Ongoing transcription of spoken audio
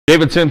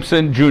David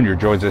Simpson Jr.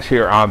 joins us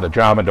here on the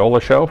John Mendola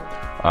Show.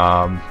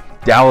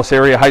 Dallas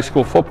area high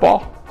school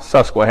football,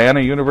 Susquehanna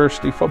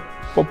University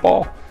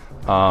football.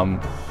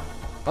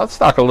 Let's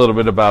talk a little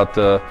bit about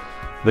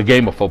the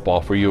game of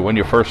football for you, when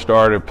you first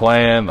started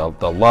playing,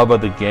 the love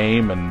of the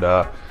game, and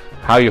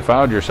how you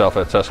found yourself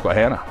at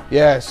Susquehanna.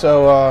 Yeah,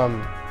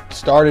 so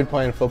started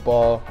playing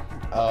football.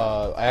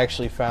 I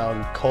actually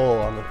found Cole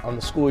on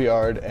the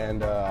schoolyard,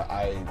 and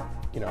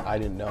I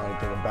didn't know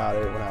anything about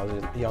it when I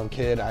was a young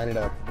kid.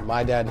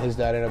 My dad and his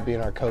dad ended up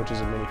being our coaches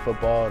in mini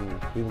football, and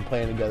we've been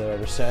playing together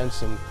ever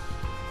since. And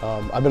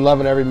I've been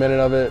loving every minute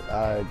of it.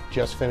 I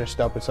just finished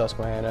up at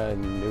Susquehanna,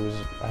 and it was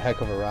a heck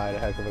of a ride, a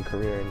heck of a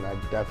career, and I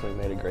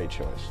definitely made a great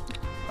choice.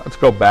 Let's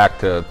go back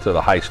to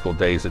the high school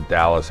days at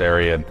Dallas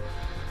area.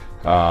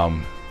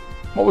 And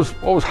what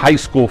was high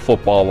school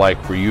football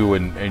like for you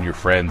and your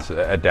friends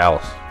at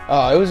Dallas?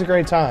 It was a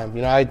great time.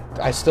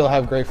 I still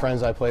have great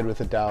friends I played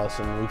with at Dallas,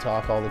 and we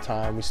talk all the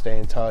time. We stay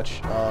in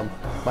touch.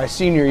 My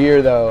senior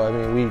year, though, I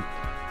mean,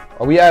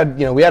 we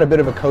had a bit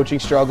of a coaching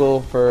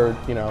struggle for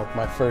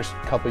my first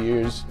couple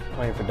years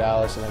playing for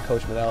Dallas, and then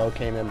Coach Mendola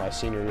came in my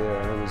senior year,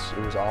 and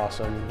it was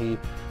awesome. He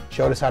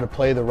showed us how to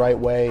play the right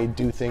way,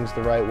 do things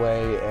the right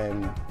way,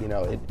 and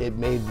it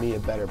made me a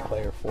better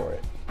player for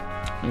it.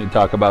 You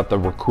talk about the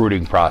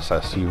recruiting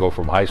process. You go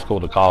from high school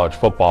to college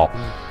football.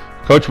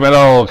 Coach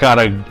Mendola kind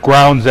of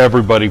grounds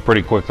everybody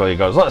pretty quickly. He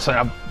goes,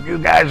 listen, you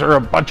guys are a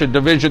bunch of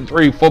Division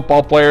III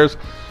football players.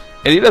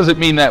 And he doesn't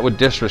mean that with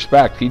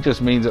disrespect. He just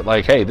means it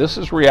like, hey, this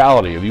is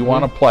reality. If you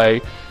want to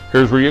play,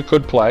 here's where you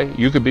could play.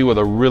 You could be with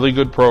a really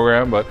good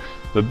program, but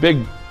the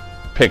big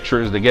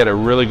picture is to get a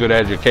really good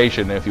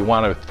education. If you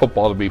wanted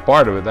football to be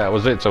part of it, that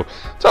was it. So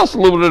tell us a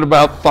little bit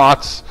about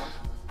thoughts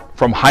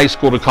from high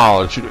school to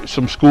college,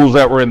 some schools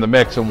that were in the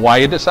mix, and why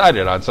you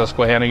decided on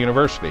Susquehanna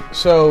University.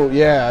 So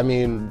yeah, I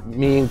mean,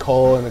 me and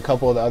Cole and a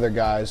couple of the other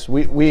guys,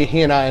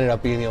 he and I ended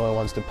up being the only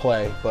ones to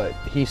play, but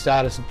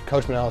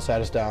Coach Mendola sat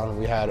us down, and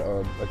we had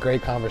a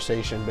great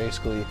conversation.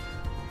 Basically,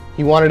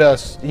 he wanted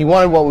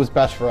what was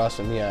best for us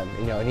in the end,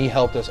 and he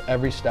helped us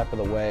every step of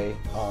the way.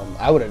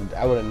 I would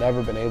have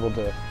never been able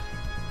to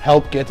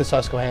help get to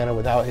Susquehanna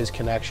without his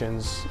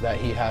connections that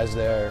he has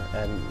there,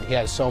 and he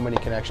has so many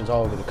connections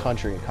all over the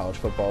country in college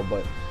football.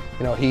 But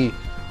he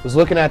was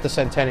looking at the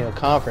Centennial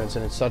Conference,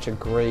 and it's such a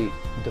great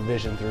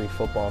Division III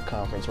football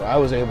conference where I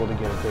was able to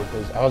get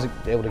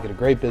a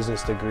great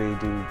business degree,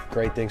 do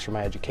great things for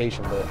my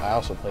education, but I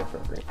also played for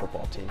a great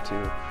football team too.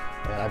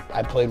 And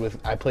I played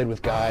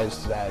with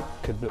guys that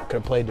could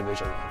have played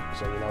Division I.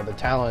 So the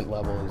talent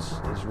level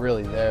is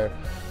really there.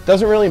 It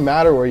doesn't really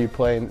matter where you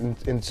play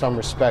in some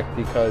respect,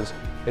 because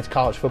it's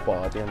college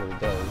football at the end of the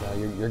day.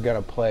 You're going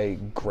to play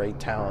great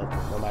talent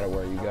no matter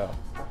where you go.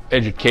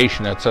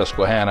 Education at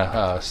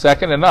Susquehanna,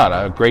 second to none,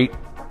 a great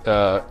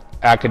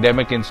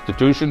academic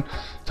institution.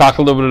 Talk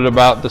a little bit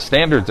about the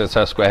standards at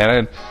Susquehanna.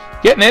 And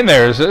getting in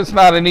there, it's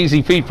not an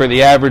easy feat for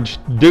the average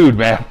dude,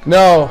 man.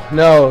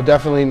 No,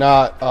 definitely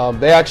not.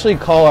 They actually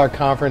call our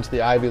conference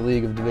the Ivy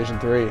League of Division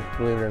III,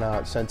 believe it or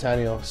not,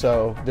 Centennial.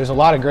 So there's a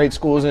lot of great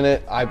schools in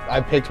it.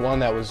 I picked one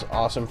that was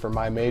awesome for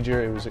my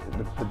major. It was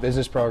the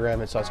business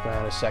program at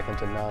Susquehanna, second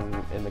to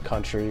none in the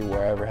country,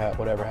 whatever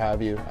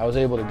have you. I was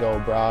able to go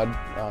abroad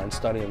and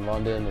study in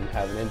London and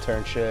have an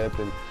internship,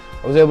 and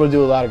I was able to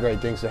do a lot of great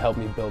things to help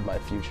me build my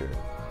future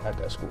at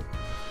that school.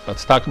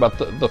 Let's talk about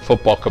the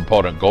football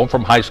component. Going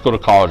from high school to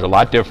college, a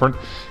lot different.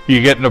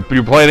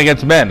 You're playing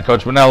against men.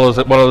 Coach Mendola is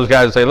one of those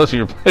guys that say, listen,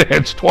 you're playing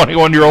against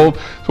 21-year-old,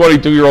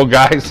 22-year-old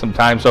guys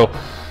sometimes. So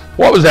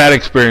what was that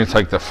experience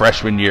like the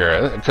freshman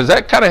year? Because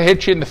that kind of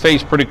hits you in the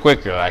face pretty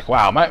quickly. Like,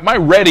 wow, am I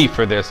ready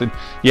for this? And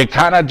you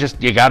kind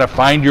of you got to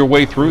find your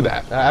way through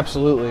that.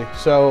 Absolutely.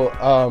 So,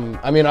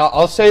 I mean,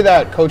 I'll say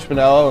that Coach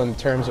Mendola, in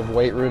terms of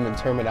weight room and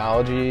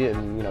terminology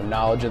and,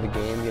 knowledge of the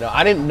game,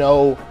 I didn't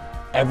know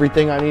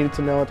everything I needed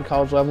to know at the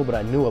college level, but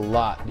I knew a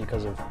lot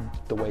because of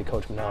the way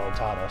Coach Mendola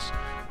taught us.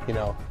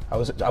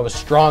 I was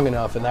strong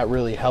enough, and that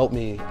really helped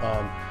me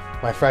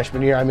my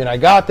freshman year. I mean, I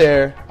got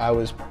there, I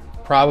was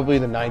probably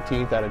the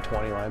 19th out of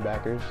 20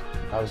 linebackers.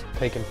 I was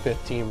taking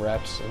 15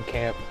 reps in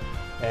camp,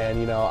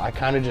 and I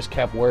kind of just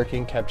kept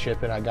working, kept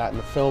chipping. I got in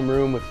the film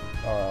room with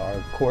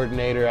our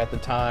coordinator at the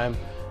time,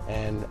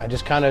 and I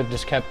just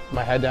kept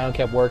my head down,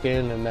 kept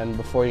working, and then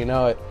before you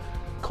know it,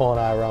 Cole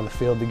and I were on the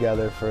field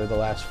together for the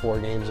last 4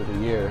 games of the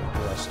year,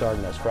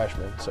 starting as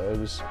freshmen. So it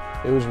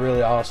was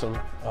really awesome,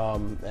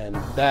 and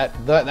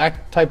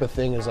that type of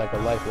thing is like a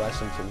life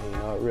lesson to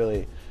me. It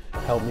really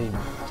helped me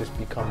just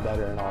become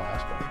better in all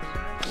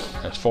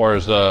aspects. As far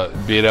as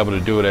being able to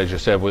do it, as you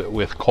said,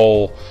 with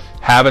Cole,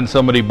 having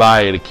somebody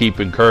by you to keep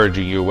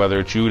encouraging you,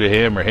 whether it's you to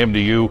him or him to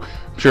you,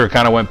 I'm sure it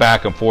kind of went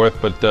back and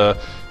forth, but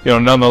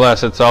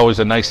nonetheless, it's always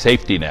a nice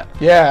safety net.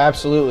 Yeah,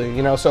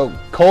 absolutely. So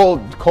Cole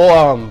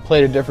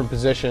played a different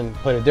position,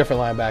 played a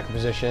different linebacker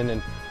position,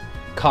 and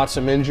caught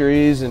some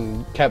injuries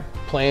and kept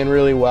playing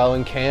really well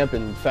in camp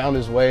and found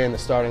his way in the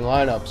starting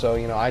lineup. So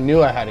I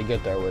knew I had to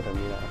get there with him.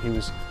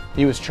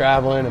 he was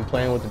traveling and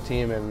playing with the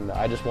team, and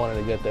I just wanted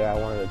to get there. I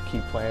wanted to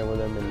keep playing with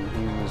him, and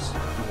he was,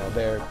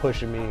 there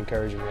pushing me,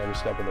 encouraging me every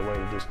step of the way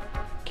to just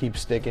keep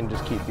sticking,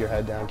 just keep your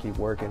head down, keep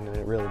working, and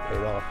it really paid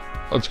off.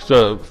 Let's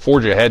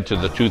forge ahead to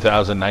the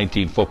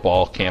 2019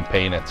 football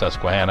campaign at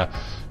Susquehanna.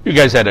 You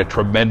guys had a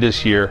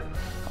tremendous year.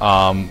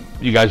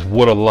 You guys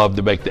would have loved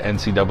to make the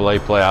NCAA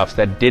playoffs.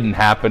 That didn't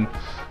happen,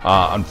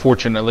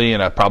 unfortunately,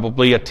 and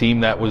probably a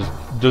team that was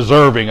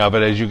deserving of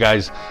it, as you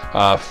guys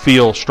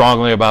feel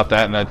strongly about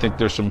that. And I think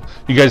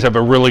you guys have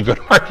a really good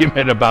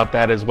argument about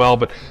that as well.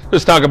 But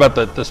let's talk about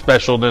the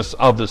specialness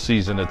of the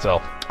season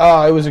itself.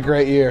 It was a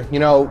great year.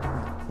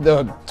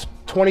 The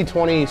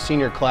 2020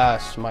 senior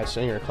class, my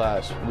senior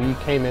class, we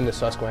came into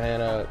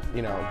Susquehanna,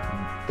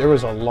 there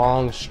was a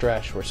long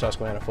stretch where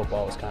Susquehanna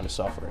football was kind of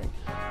suffering.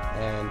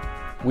 And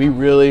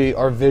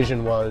our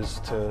vision was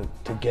to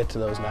get to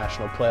those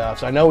national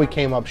playoffs. I know we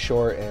came up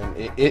short,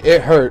 and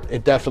it hurt.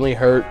 It definitely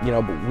hurt,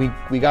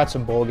 but we got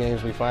some bowl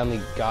games. We finally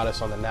got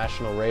us on the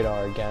national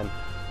radar again.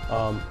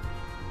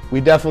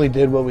 We definitely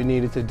did what we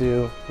needed to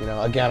do.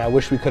 Again, I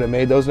wish we could have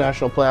made those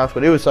national playoffs,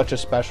 but it was such a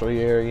special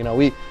year.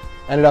 We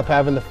ended up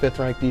having the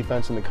 5th-ranked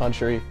defense in the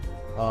country.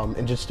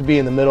 And just to be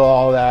in the middle of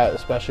all that,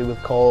 especially with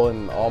Cole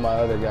and all my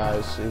other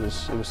guys, it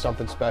was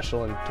something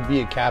special. And to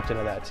be a captain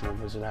of that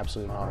team was an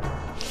absolute honor.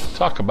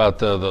 Talk about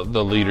the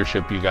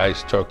leadership you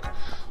guys took.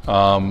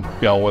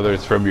 Whether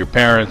it's from your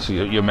parents,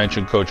 you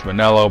mentioned Coach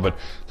Mendola, but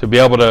to be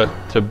able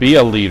to be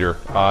a leader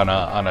on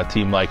a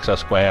team like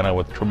Susquehanna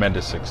with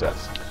tremendous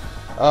success.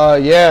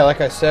 Yeah,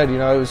 like I said,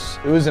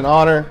 it was an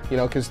honor,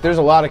 because there's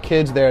a lot of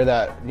kids there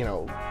that,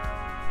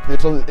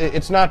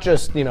 it's not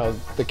just,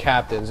 the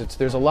captains.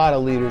 There's a lot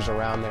of leaders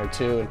around there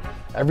too, and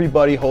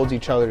everybody holds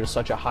each other to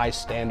such a high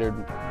standard,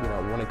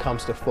 when it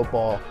comes to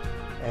football,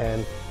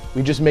 and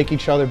we just make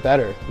each other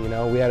better. We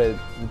had a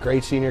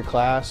great senior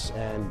class,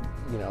 and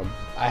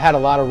I had a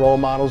lot of role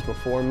models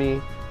before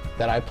me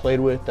that I played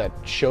with that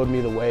showed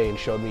me the way and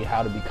showed me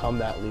how to become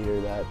that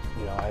leader that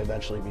I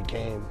eventually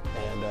became,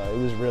 and it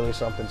was really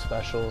something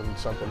special and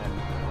something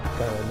I'm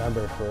going to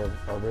remember for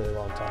a really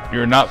long time.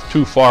 You're not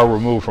too far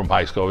removed from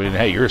high school.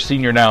 Hey, you're a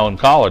senior now in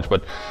college,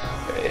 but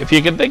if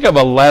you can think of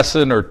a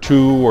lesson or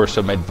two or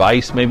some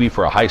advice maybe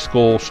for a high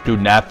school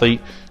student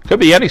athlete, could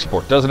be any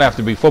sport, doesn't have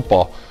to be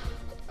football,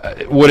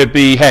 would it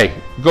be, hey,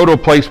 go to a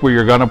place where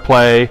you're going to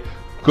play,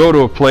 go to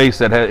a place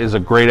that is a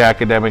great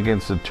academic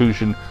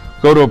institution,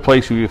 go to a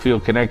place where you feel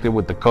connected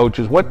with the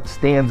coaches? What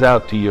stands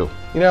out to you?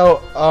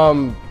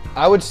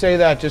 I would say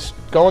that just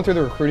going through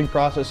the recruiting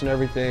process and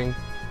everything,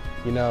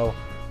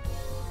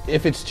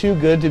 if it's too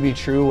good to be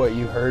true what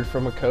you heard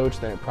from a coach,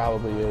 then it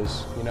probably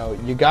is.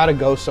 You got to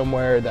go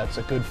somewhere that's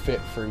a good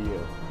fit for you,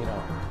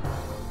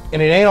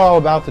 And it ain't all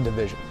about the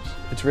divisions.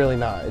 It's really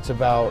not. It's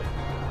about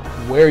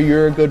where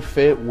you're a good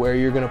fit, where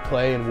you're going to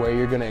play, and where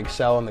you're going to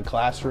excel in the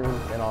classroom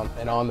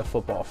and on the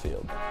football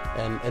field.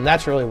 And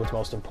that's really what's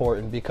most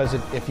important, because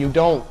if you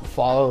don't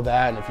follow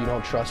that, and if you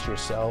don't trust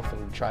yourself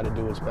and try to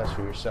do what's best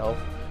for yourself,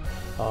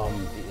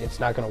 it's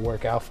not going to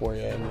work out for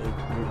you, and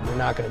you're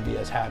not going to be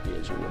as happy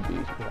as you would be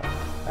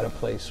at a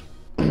place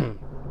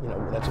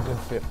that's a good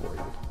fit for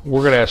you.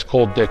 We're going to ask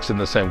Cole Dixon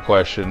the same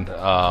question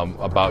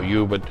about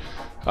you, but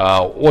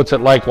what's it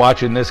like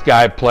watching this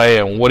guy play,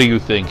 and what do you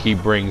think he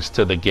brings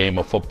to the game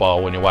of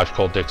football when you watch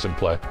Cole Dixon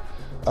play?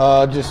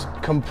 Just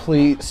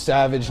complete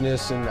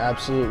savageness and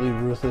absolutely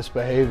ruthless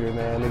behavior,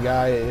 man. The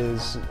guy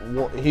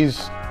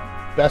he's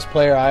best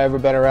player I ever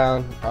been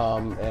around,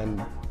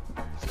 and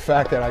the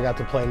fact that I got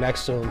to play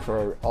next to him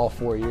for all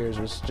 4 years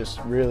was just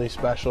really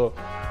special.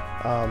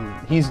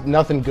 He's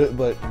nothing good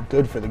but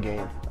good for the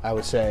game, I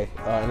would say,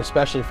 and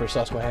especially for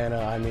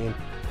Susquehanna.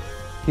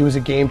 He was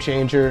a game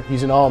changer.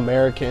 He's an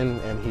All-American,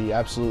 and he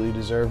absolutely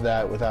deserved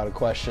that without a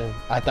question.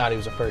 I thought he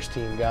was a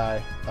first-team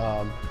guy,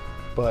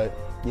 but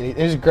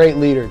he's a great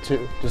leader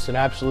too. Just an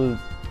absolute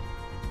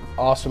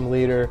awesome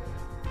leader,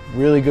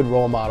 really good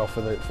role model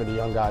for the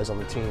young guys on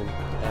the team,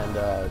 and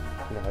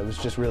it was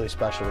just really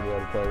special to be able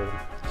to play with him.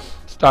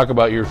 Let's talk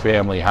about your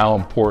family. How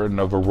important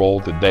of a role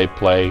did they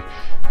play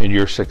in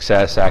your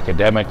success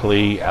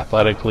academically,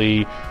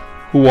 athletically?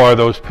 Who are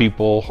those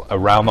people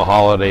around the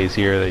holidays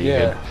here that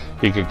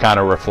you could kind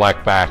of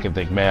reflect back and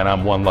think, man,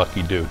 I'm one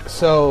lucky dude?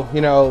 So,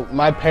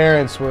 my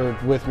parents were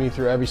with me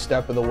through every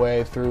step of the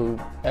way, through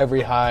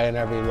every high and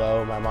every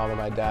low, my mom and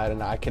my dad,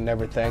 and I can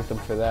never thank them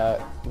for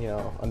that,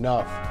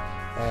 enough.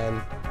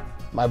 And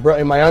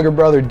my younger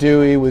brother,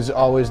 Dewey, was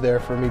always there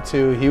for me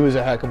too. He was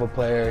a heck of a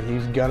player.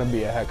 He's gonna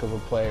be a heck of a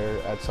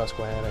player at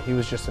Susquehanna. He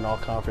was just an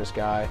all-conference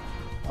guy.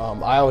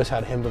 I always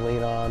had him to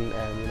lean on,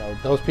 and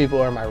those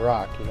people are my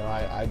rock.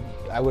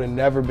 I would have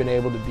never been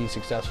able to be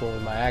successful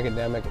in my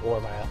academic or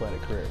my athletic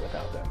career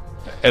without them.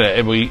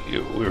 And we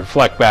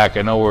reflect back.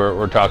 I know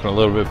we're talking a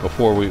little bit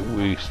before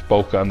we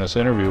spoke on this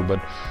interview, but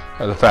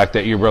the fact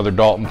that your brother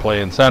Dalton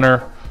playing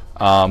center,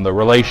 the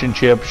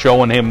relationship,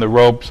 showing him the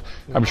ropes.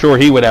 I'm sure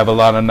he would have a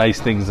lot of nice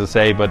things to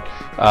say, but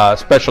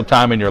special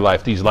time in your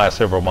life these last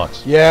several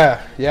months.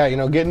 Yeah, you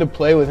know, getting to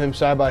play with him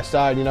side by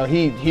side. You know,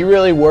 he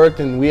really worked,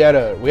 and we had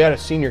a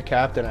senior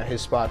captain at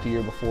his spot the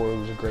year before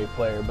who was a great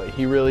player, but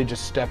he really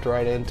just stepped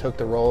right in, took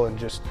the role, and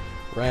just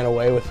ran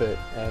away with it.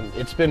 And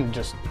it's been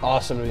just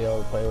awesome to be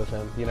able to play with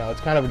him. You know,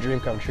 it's kind of a dream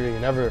come true.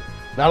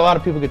 Not a lot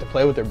of people get to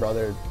play with their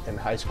brother in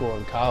high school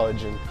and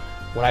college, and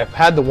when I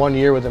had the 1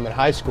 year with him in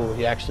high school,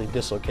 he actually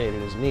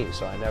dislocated his knee,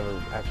 so I never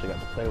actually got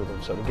to play with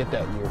him. So to get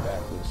that year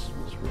back was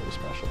really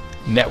special.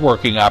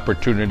 Networking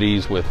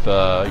opportunities with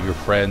your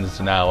friends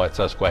now at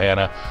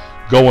Susquehanna,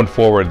 going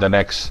forward the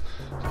next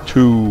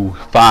 2,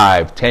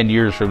 5, 10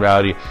 years from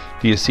now, do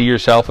you see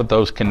yourself with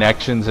those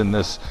connections in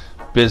this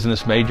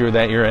business major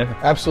that you're in?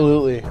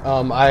 Absolutely.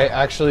 I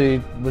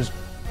actually was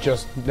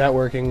just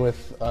networking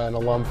with an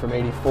alum from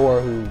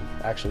 '84 who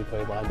actually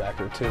played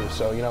linebacker too.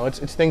 So you know, it's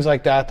things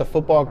like that. The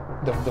football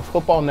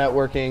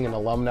networking and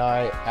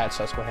alumni at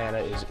Susquehanna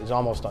is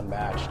almost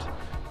unmatched.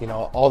 You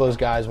know, all those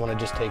guys want to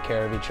just take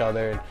care of each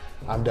other, and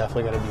I'm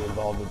definitely going to be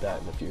involved with that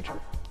in the future.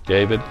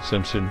 David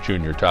Simpson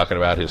Jr. talking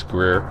about his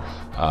career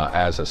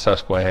as a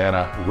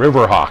Susquehanna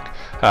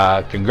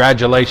Riverhawk.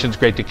 Congratulations,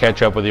 great to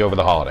catch up with you over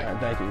the holiday. All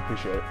right, thank you,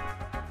 appreciate it.